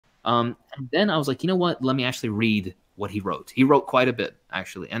And then I was like, you know what? Let me actually read what he wrote. He wrote quite a bit,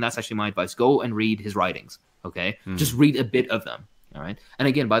 actually. And that's actually my advice. Go and read his writings, okay? Just read a bit of them, all right? And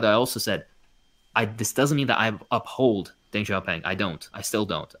again, by the way, I also said, this doesn't mean that I uphold Deng Xiaoping. I don't. I still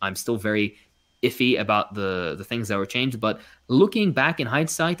don't. I'm still very iffy about the things that were changed. But looking back in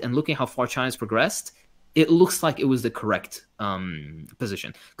hindsight and looking how far China's progressed, it looks like it was the correct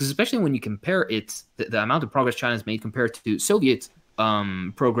position. Because especially when you compare it, the amount of progress China's made compared to Soviet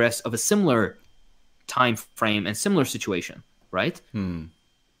progress of a similar time frame and similar situation, right?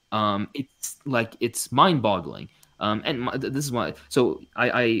 It's like, it's mind-boggling. This is why. So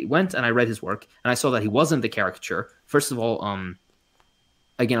I went and I read his work, and I saw that he wasn't the caricature. First of all,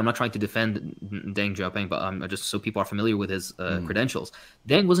 again, I'm not trying to defend Deng Xiaoping, but just so people are familiar with his credentials.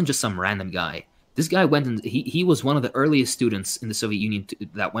 Deng wasn't just some random guy. This guy went and he was one of the earliest students in the Soviet Union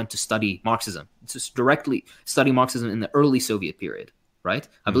that went to study Marxism, to directly study Marxism in the early Soviet period, right?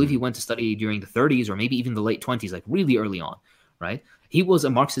 I believe he went to study during the 30s or maybe even the late 20s, like really early on, right? He was a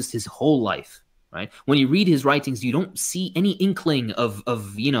Marxist his whole life, right? When you read his writings, you don't see any inkling of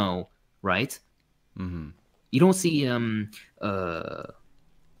right? You don't see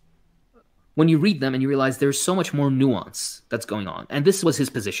when you read them and you realize there's so much more nuance that's going on. And this was his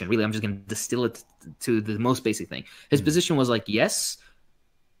position. Really, I'm just going to distill it to the most basic thing. His position was like, yes,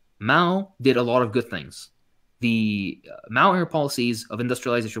 Mao did a lot of good things. The Mao era policies of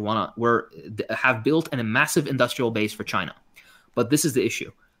industrialization have built a massive industrial base for China. But this is the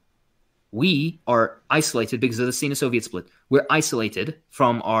issue. We are isolated because of the Sino-Soviet split. We're isolated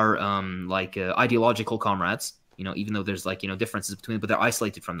from our ideological comrades. Even though there's differences between them, but they're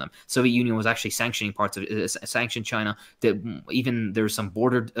isolated from them. Soviet Union was actually sanctioning parts of sanctioned China. That even there's some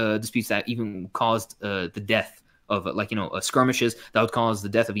border disputes that even caused the death of skirmishes that would cause the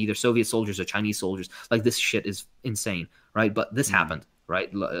death of either Soviet soldiers or Chinese soldiers. Like, this shit is insane, right? But this happened,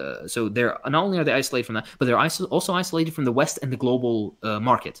 right? So they're not only are they isolated from that, but they're also isolated from the West and the global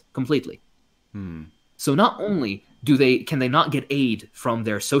market completely. So not only can they not get aid from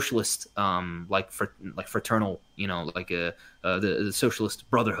their socialist fraternal, the socialist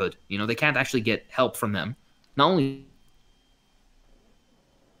brotherhood, they can't actually get help from them. Not only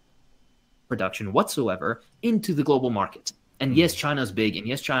production whatsoever into the global market. And yes, China's big, and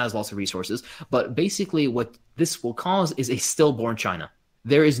yes, China has lots of resources, but basically what this will cause is a stillborn China.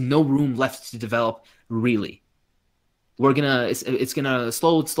 There is no room left to develop, really. It's gonna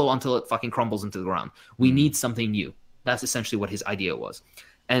slow until it fucking crumbles into the ground. We need something new. That's essentially what his idea was.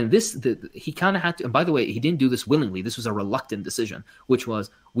 And he kind of had to, and by the way, he didn't do this willingly. This was a reluctant decision, which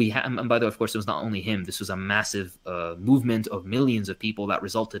was, and by the way, of course, it was not only him. This was a massive movement of millions of people that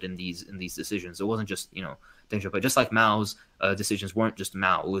resulted in these decisions. It wasn't just, Deng Xiaoping. Just like Mao's decisions weren't just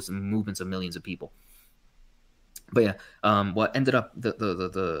Mao. It was movements of millions of people. But yeah, what ended up,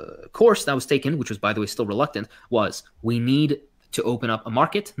 the course that was taken, which was, by the way, still reluctant, was we need to open up a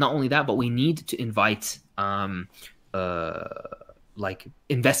market. Not only that, but we need to invite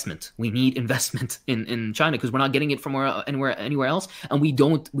investment. We need investment in China because we're not getting it from anywhere else, and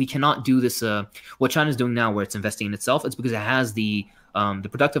we cannot do this. What China's doing now, where it's investing in itself, it's because it has the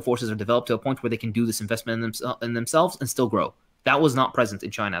productive forces are developed to a point where they can do this investment in themselves and still grow. That was not present in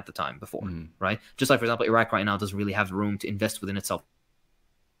China at the time before, right? Just like, for example, Iraq right now doesn't really have the room to invest within itself.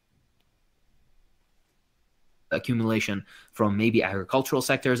 Accumulation from maybe agricultural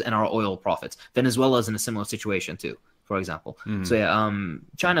sectors and our oil profits. Venezuela is in a similar situation too, for example. So yeah,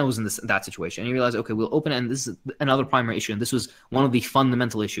 China was in that situation. And you realize, okay, we'll open it, and this is another primary issue, and this was one of the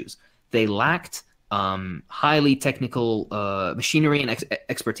fundamental issues. They lacked highly technical machinery and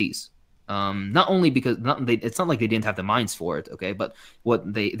expertise. Not only because it's not like they didn't have the minds for it, okay, but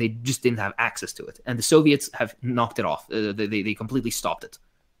what they just didn't have access to it, and the Soviets have knocked it off. They completely stopped it.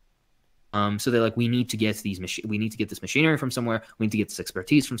 So they're like, we need to get this machinery from somewhere. We need to get this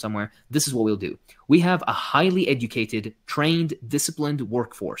expertise from somewhere. This is what we'll do. We have a highly educated, trained, disciplined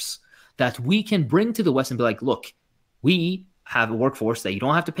workforce that we can bring to the West and be like, look, we have a workforce that you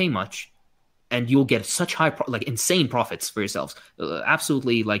don't have to pay much, and you'll get such insane profits for yourselves.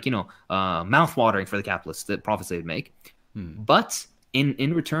 Absolutely, mouth-watering for the capitalists, the profits they would make. But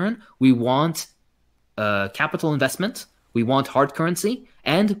in return, we want capital investment, we want hard currency,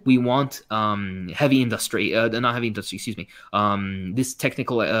 and we want heavy industry, not heavy industry, excuse me, this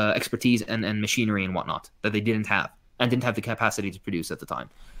technical expertise and machinery and whatnot that they didn't have and didn't have the capacity to produce at the time.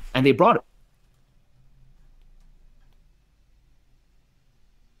 And they brought it.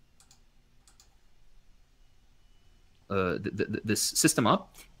 This system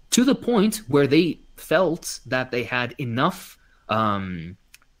up to the point where they felt that they had enough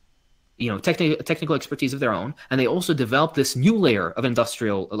technical expertise of their own, and they also developed this new layer of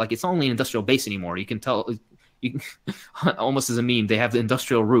industrial. Like it's not only an industrial base anymore. You can tell. You can, almost as a meme, they have the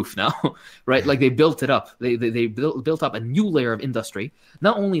industrial roof now, right? Like they built it up. They built up a new layer of industry.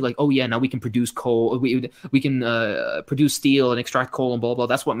 Not only like, oh yeah, now we can produce coal, we can produce steel and extract coal and blah blah.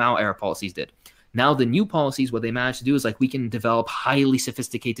 That's what Mao era policies did. Now the new policies, what they managed to do is like we can develop highly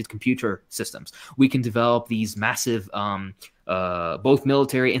sophisticated computer systems. We can develop these massive both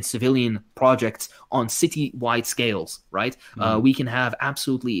military and civilian projects on city-wide scales, right? We can have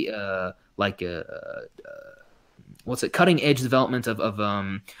absolutely cutting edge development of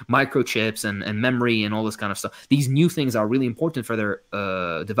microchips and memory and all this kind of stuff. These new things are really important for their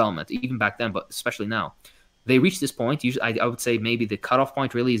development, even back then, but especially now. They reached this point. Usually, I would say maybe the cutoff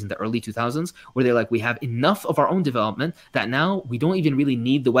point really is in the early 2000s, where they're like, we have enough of our own development that now we don't even really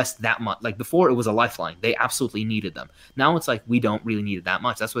need the West that much. Like before, it was a lifeline. They absolutely needed them. Now it's like we don't really need it that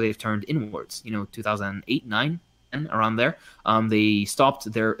much. That's why they've turned inwards. 2008, 9, 10, around there. They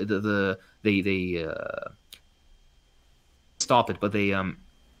stopped they stop it, but they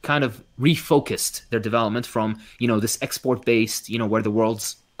kind of refocused their development from this export based, where the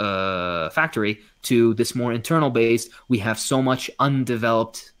world's factory, to this more internal based. We have so much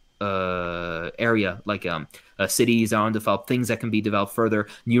undeveloped area, like cities are undeveloped, things that can be developed further,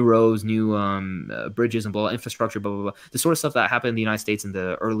 new roads, new bridges and blah, infrastructure, blah blah blah, the sort of stuff that happened in the United States in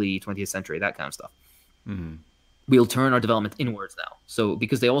the early 20th century, that kind of stuff. We'll turn our development inwards now. So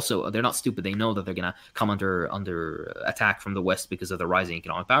because they're not stupid, they know that they're gonna come under attack from the West because of the rising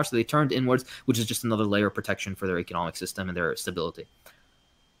economic power. So they turned inwards, which is just another layer of protection for their economic system and their stability.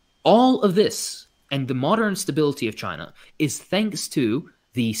 All of this and the modern stability of China is thanks to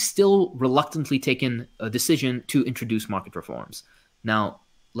the still reluctantly taken decision to introduce market reforms. Now,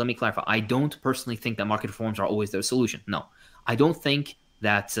 let me clarify. I don't personally think that market reforms are always their solution. No, I don't think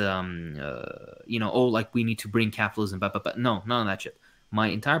that, we need to bring capitalism, but no, none of that shit. My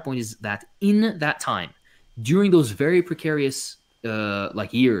entire point is that in that time, during those very precarious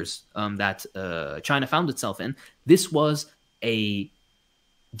years that China found itself in, this was a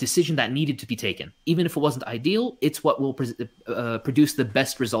decision that needed to be taken. Even if it wasn't ideal, it's what will produce the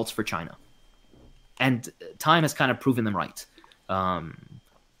best results for China. And time has kind of proven them right. And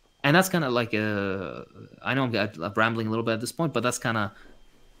that's kind of like I know I'm rambling a little bit at this point, but that's kind of,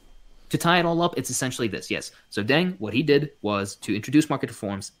 to tie it all up, it's essentially this. Yes. So Deng, what he did was to introduce market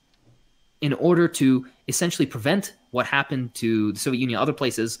reforms in order to essentially prevent what happened to the Soviet Union, other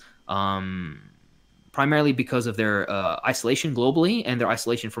places, primarily because of their isolation globally and their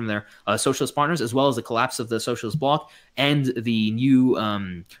isolation from their socialist partners, as well as the collapse of the socialist bloc and the new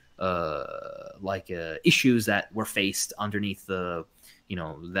issues that were faced underneath the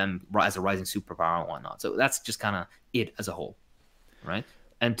them as a rising superpower and whatnot. So that's just kind of it as a whole, right?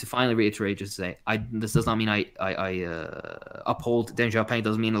 And to finally reiterate, just to say, this does not mean I uphold Deng Xiaoping.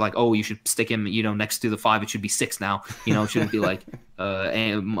 Doesn't mean like, oh, you should stick him, next to the 5. It should be 6 now. It shouldn't be like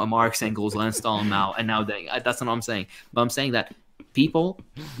Marx, Engels, Lenin, Stalin, Mao, and now Deng. That's not what I'm saying. But I'm saying that people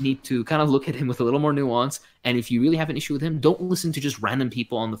need to kind of look at him with a little more nuance. And if you really have an issue with him, don't listen to just random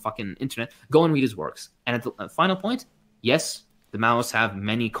people on the fucking internet. Go and read his works. And at the final point, yes, the Maoists have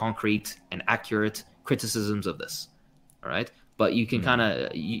many concrete and accurate criticisms of this. All right. But you can kind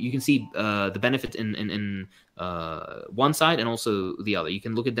of you can see the benefit in one side and also the other. You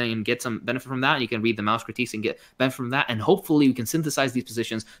can look at them and get some benefit from that. And you can read the Maoist critiques and get benefit from that. And hopefully we can synthesize these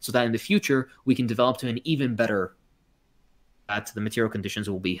positions so that in the future we can develop to an even better, that the material conditions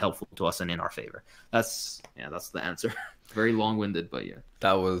will be helpful to us and in our favor. That's the answer. Very long-winded, but yeah.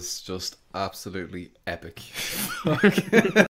 That was just absolutely epic.